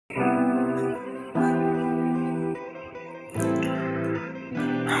I'm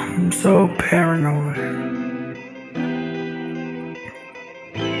so paranoid.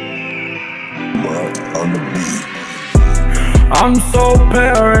 I'm so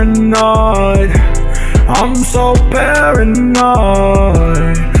paranoid. I'm so paranoid.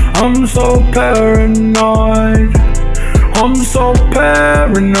 I'm so paranoid. I'm so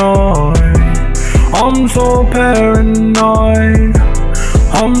paranoid. I'm so paranoid.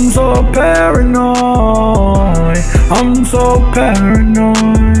 I'm so paranoid. I'm so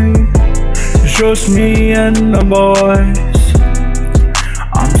paranoid. It's just me and the boys.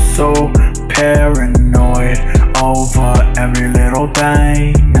 I'm so paranoid over every little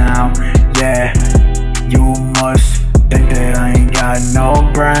thing now. Yeah, you must think that I ain't got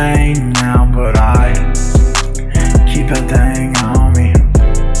no brain now, but I keep a thing on me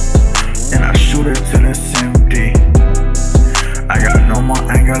and I shoot it till it's empty. I got no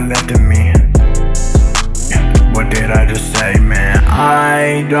more anger left in me. What did I just say, man?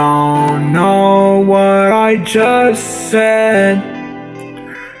 I don't know what I just said.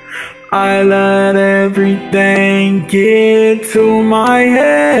 I let everything get to my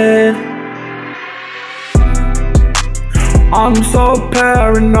head. I'm so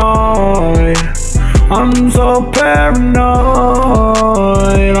paranoid. I'm so paranoid.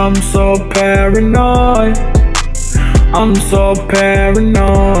 I'm so paranoid. I'm so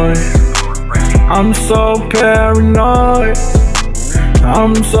paranoid. I'm so paranoid.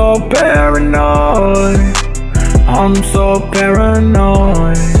 I'm so paranoid. I'm so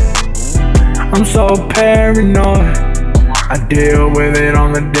paranoid. I'm so paranoid. I deal with it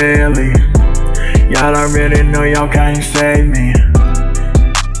on the daily. Y'all already know y'all can't save me.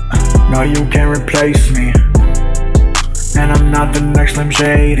 No, you can't replace me. And I'm not the next Slim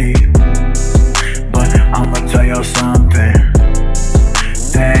Shady, but I'ma tell y'all something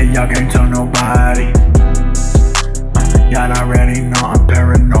that y'all can't tell nobody. Y'all already know I'm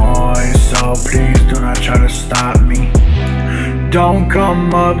paranoid, so please do not try to stop me. Don't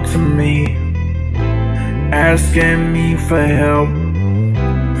come up to me asking me for help.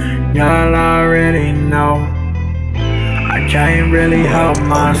 Y'all already know I can't really help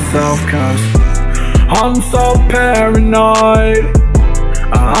myself, cause I'm so paranoid.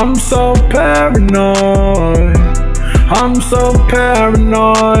 I'm so paranoid. I'm so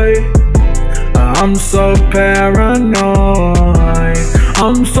paranoid. I'm so paranoid.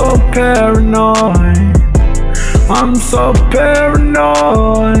 I'm so paranoid. I'm so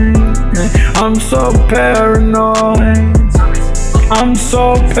paranoid. I'm so paranoid. I'm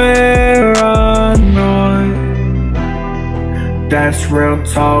so paranoid. That's real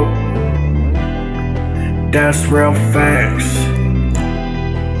talk. That's real facts.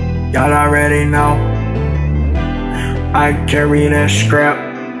 Y'all already know I carry that scrap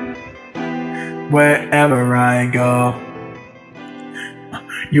wherever I go.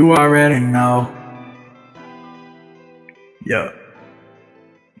 You already know. Yeah.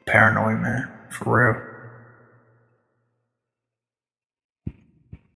 Paranoid, man. For real.